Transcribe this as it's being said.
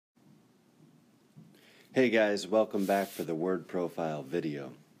Hey guys, welcome back for the word profile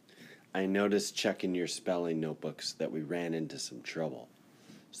video. I noticed checking your spelling notebooks that we ran into some trouble,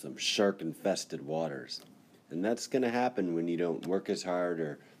 some shark-infested waters. And that's going to happen when you don't work as hard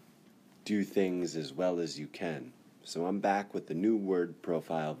or do things as well as you can. So I'm back with the new word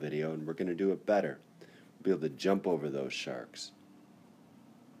profile video and we're going to do it better. We'll be able to jump over those sharks.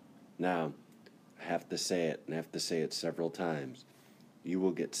 Now, I have to say it, and I have to say it several times. You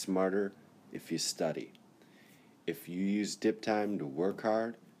will get smarter if you study. If you use dip time to work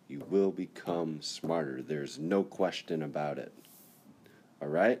hard, you will become smarter. There's no question about it.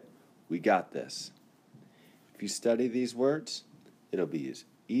 Alright? We got this. If you study these words, it'll be as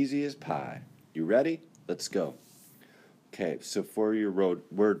easy as pie. You ready? Let's go. Okay, so for your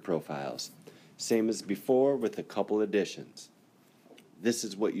word profiles, same as before with a couple additions. This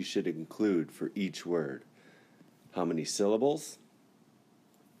is what you should include for each word. How many syllables,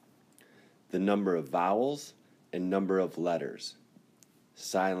 the number of vowels, and number of letters.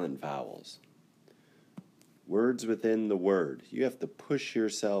 Silent vowels. Words within the word. You have to push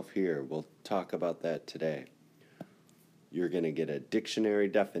yourself here. We'll talk about that today. You're going to get a dictionary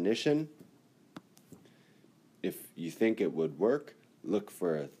definition. If you think it would work, look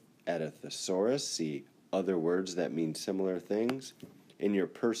at a thesaurus, see other words that mean similar things, and your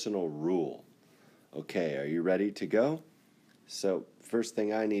personal rule. Okay, are you ready to go? So, first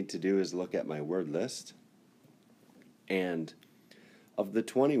thing I need to do is look at my word list. And of the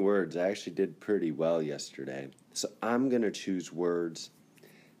 20 words, I actually did pretty well yesterday. So I'm going to choose words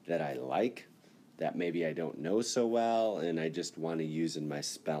that I like, that maybe I don't know so well, and I just want to use in my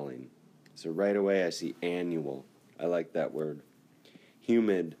spelling. So right away I see annual. I like that word.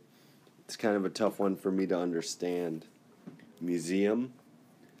 Humid. It's kind of a tough one for me to understand. Museum.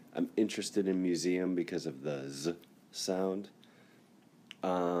 I'm interested in museum because of the Z sound.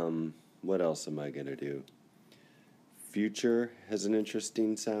 What else am I going to do? Future has an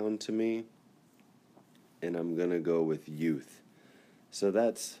interesting sound to me, and I'm going to go with youth. So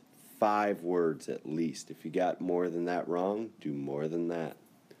that's 5 words at least. If you got more than that wrong, do more than that.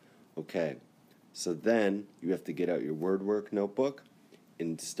 Okay, so then you have to get out your word work notebook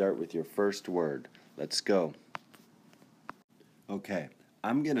and start with your first word. Let's go. Okay,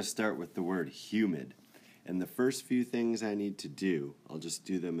 I'm going to start with the word humid. And the first few things I need to do, I'll just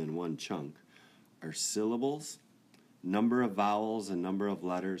do them in one chunk, are syllables, number of vowels and number of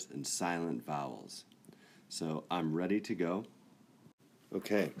letters, and silent vowels. So I'm ready to go.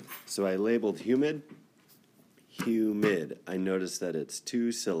 Okay, so I labeled humid. Humid. I noticed that it's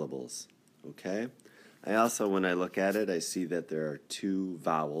 2 syllables. Okay? I also, when I look at it, I see that there are 2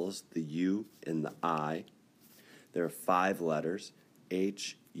 vowels, the U and the I. There are 5 letters,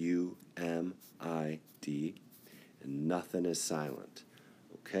 H, U, M, I, D, and nothing is silent.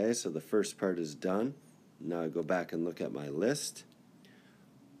 Okay, so the first part is done. Now I go back and look at my list.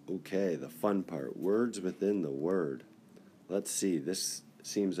 Okay, the fun part, words within the word. Let's see, this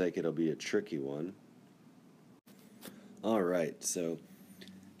seems like it'll be a tricky one. Alright, so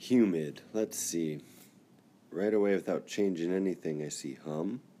humid, let's see. Right away without changing anything, I see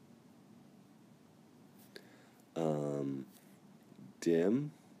hum.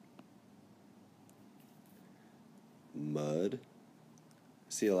 Dim. Mud. I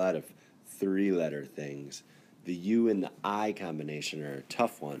see a lot of 3-letter things. The U and the I combination are a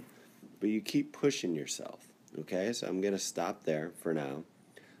tough one, but you keep pushing yourself. Okay, so I'm going to stop there for now.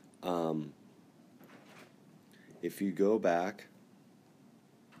 If you go back,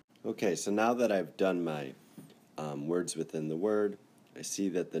 okay, so now that I've done my words within the word, I see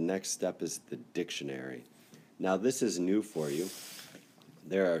that the next step is the dictionary. Now this is new for you.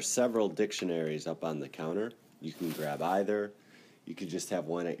 There are several dictionaries up on the counter. You can grab either. You could just have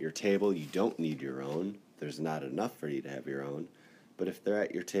one at your table. You don't need your own. There's not enough for you to have your own. But if they're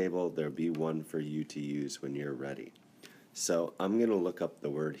at your table, there'll be one for you to use when you're ready. So I'm going to look up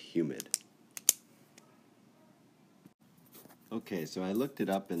the word humid. Okay, so I looked it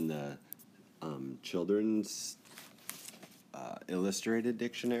up in the children's illustrated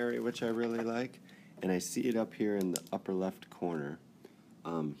dictionary, which I really like. And I see it up here in the upper left corner.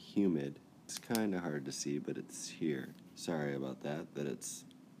 Humid. It's kind of hard to see, but it's here. Sorry about that it's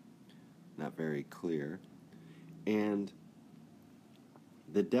not very clear. And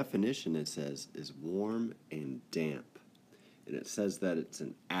the definition, it says, is warm and damp. And it says that it's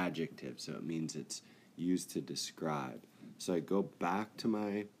an adjective, so it means it's used to describe. So I go back to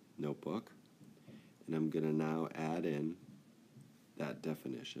my notebook, and I'm going to now add in that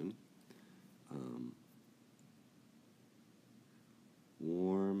definition.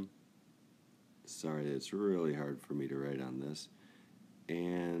 Warm. Sorry, it's really hard for me to write on this.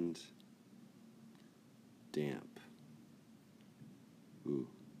 And damp. Ooh.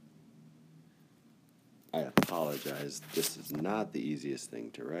 I apologize. This is not the easiest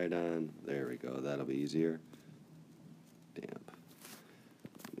thing to write on. There we go. That'll be easier. Damp.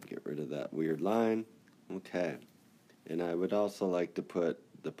 Let me get rid of that weird line. Okay. And I would also like to put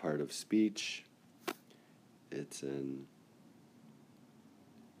the part of speech. It's an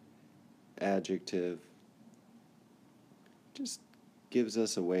adjective. Just gives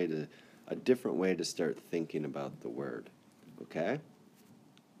us a different way to start thinking about the word. Okay?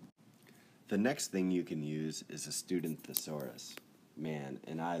 The next thing you can use is a student thesaurus. Man,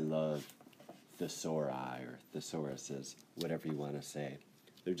 and I love thesauri or thesauruses, whatever you want to say.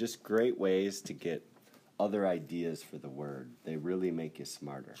 They're just great ways to get other ideas for the word. They really make you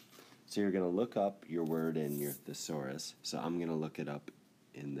smarter. So you're going to look up your word in your thesaurus. So I'm going to look it up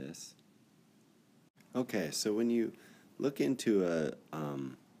in this. Okay, so when you look into a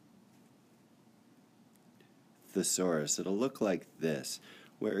thesaurus, it'll look like this,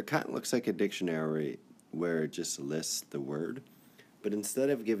 where it kind of looks like a dictionary where it just lists the word. But instead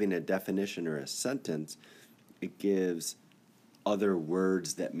of giving a definition or a sentence, it gives other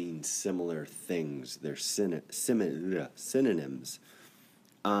words that mean similar things. They're synonyms.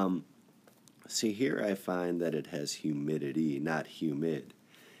 See, here I find that it has humidity, not humid.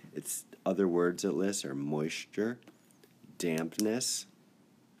 It's other words it lists are moisture, dampness,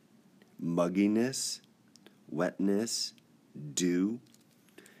 mugginess, wetness, dew.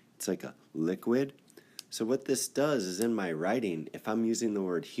 It's like a liquid. So what this does is in my writing, if I'm using the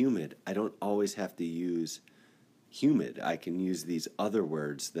word humid, I don't always have to use humid. I can use these other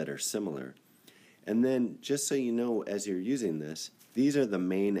words that are similar. And then, just so you know, as you're using this, these are the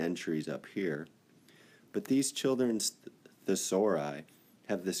main entries up here. But these children's thesauri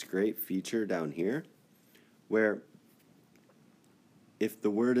have this great feature down here where if the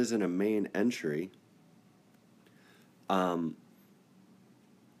word isn't a main entry,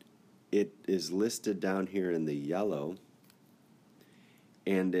 it is listed down here in the yellow,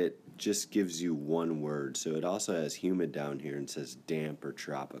 and it just gives you one word. So it also has humid down here and says damp or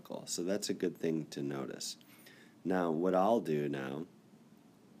tropical. So that's a good thing to notice. Now, what I'll do now,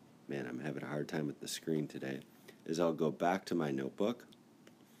 man, I'm having a hard time with the screen today, is I'll go back to my notebook,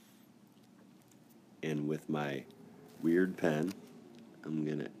 and with my weird pen, I'm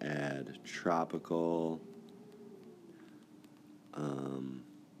going to add tropical.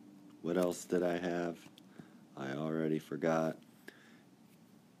 What else did I have? I already forgot.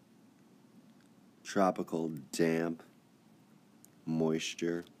 Tropical, damp,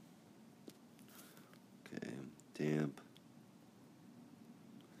 moisture. Okay, damp,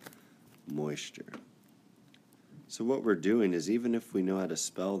 moisture. So what we're doing is, even if we know how to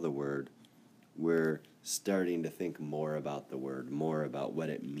spell the word, we're starting to think more about the word, more about what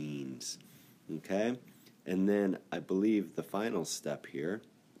it means. Okay? And then I believe the final step here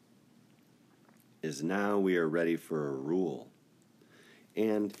is now we are ready for a rule.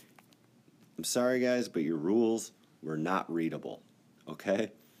 And I'm sorry guys, but your rules were not readable.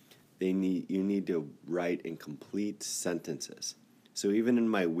 Okay? You need to write in complete sentences. So even in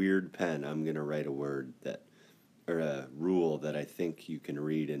my weird pen, I'm going to write a word that, or a rule that I think you can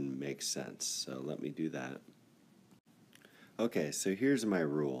read and make sense. So let me do that. Okay, so here's my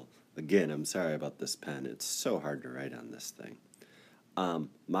rule. Again, I'm sorry about this pen. It's so hard to write on this thing.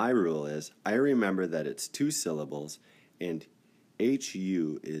 My rule is, I remember that it's 2 syllables, and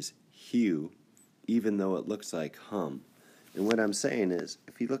HU is hue, even though it looks like hum. And what I'm saying is,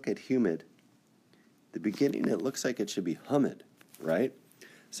 if you look at humid, the beginning, it looks like it should be humid, right?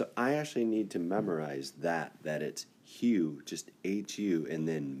 So I actually need to memorize that it's hue, just HU, and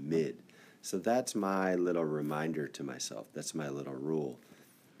then mid. So that's my little reminder to myself. That's my little rule.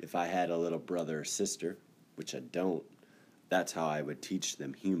 If I had a little brother or sister, which I don't, that's how I would teach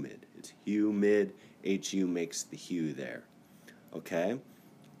them humid. It's humid, HU makes the hue there. Okay?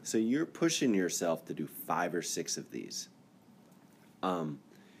 So you're pushing yourself to do 5 or 6 of these.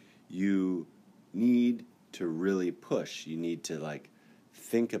 You need to really push. You need to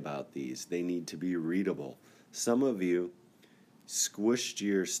think about these. They need to be readable. Some of you squished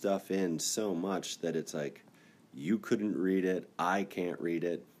your stuff in so much that it's like you couldn't read it, I can't read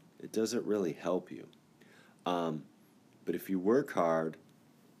it. It doesn't really help you. But if you work hard,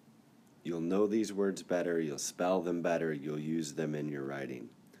 you'll know these words better, you'll spell them better, you'll use them in your writing.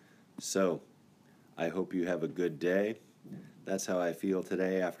 So, I hope you have a good day. That's how I feel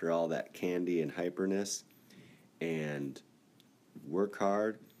today after all that candy and hyperness. And work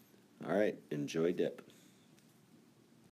hard. All right, enjoy dip.